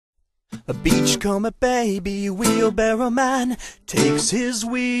A beachcomber baby wheelbarrow man takes his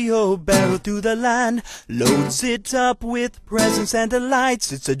wheelbarrow through the land, loads it up with presents and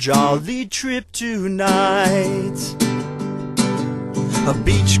delights. It's a jolly trip tonight. A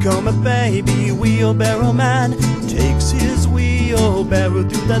beachcomber baby wheelbarrow man takes his wheelbarrow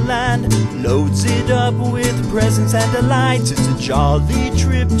through the land, loads it up with presents and delights. It's a jolly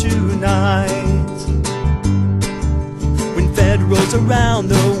trip tonight. When Fed rolls around,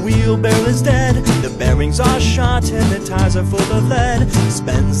 the wheelbarrow is dead. The bearings are shot and the tires are full of lead.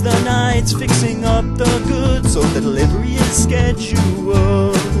 Spends the nights fixing up the goods so the delivery is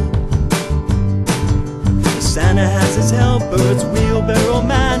scheduled. Santa has his helpers, wheelbarrow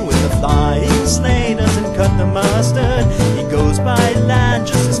man with a flying sleigh doesn't cut the mustard. He goes by land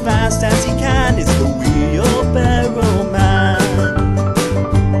just as fast as he can. It's the wheelbarrow man.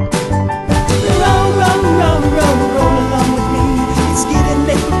 Roll, roll, roll, roll, roll along with me. It's getting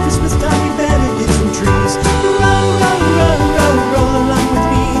late for Christmas time, we better get some trees. Roll, roll, roll, roll, roll along with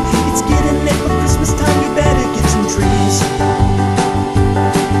me. It's getting late for Christmas time, we better get some trees.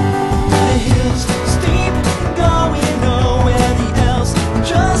 The hills steep, going nowhere else.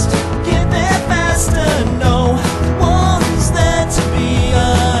 Just get there faster. No one's there to be a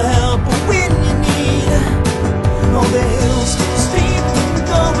helper when you need. Oh, the hills steep,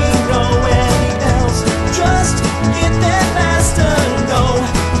 going nowhere else. Just get there faster. No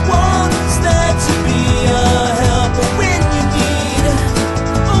one's there to be a helper when you need.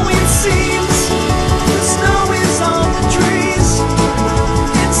 Oh, it seems the snow is on the trees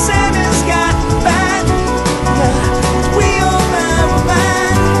and Santa's got back. Wheelbarrow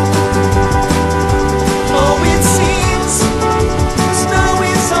man. Oh, it seems the snow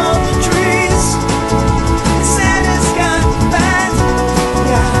is on the trees and Santa's got back.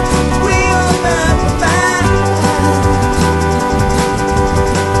 Wheelbarrow man.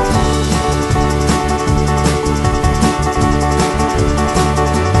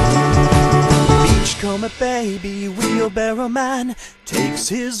 Beachcomber baby wheelbarrow man takes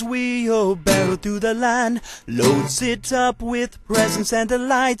his wheelbarrow through the land, loads it up with presents and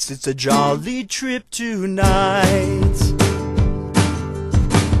delights. It's a jolly trip tonight.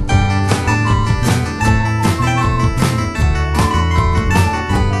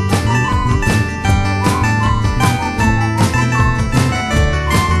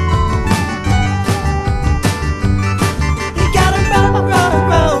 You gotta roll, roll,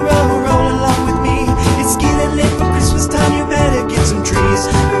 roll, roll, roll along with me. It's getting late for Christmas time, you better get some trees.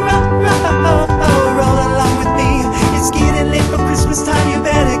 Roll, roll, roll, roll, roll along with me. It's getting late for Christmas time, you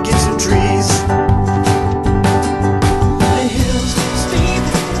better get some trees. The hills steep,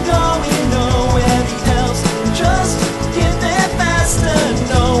 going nowhere else. Just get there faster.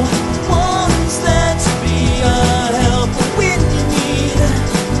 No one's there to be a helper when you need.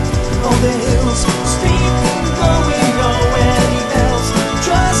 Oh, the hills steep, going nowhere else.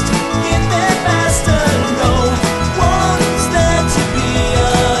 Just get there faster. No one's there to be a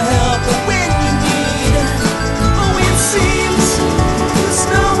helper when you need. Oh, it seems the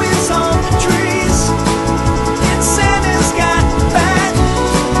snow is on the trees and Santa's got back.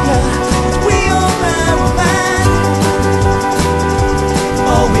 Wheelbarrow man.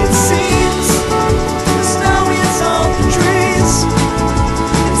 Oh, it seems the snow is on the trees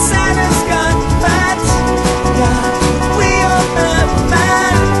and Santa's got fat. Wheelbarrow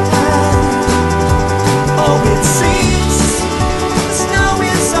man. Oh, it seems the snow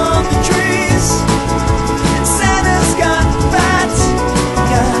is on the trees and Santa's got fat.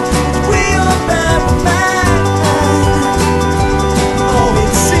 Wheelbarrow man. Oh,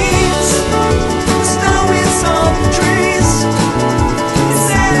 it seems the snow is on the trees and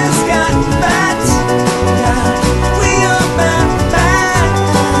Santa's got fat. Wheelbarrow man.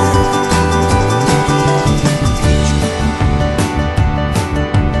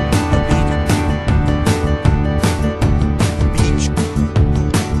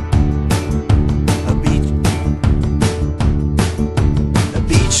 A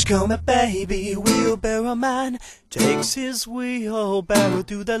beachcomber baby wheelbarrow man takes his wheelbarrow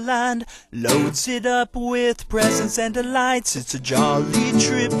through the land, loads it up with presents and delights. It's a jolly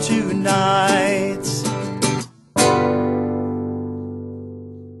trip tonight.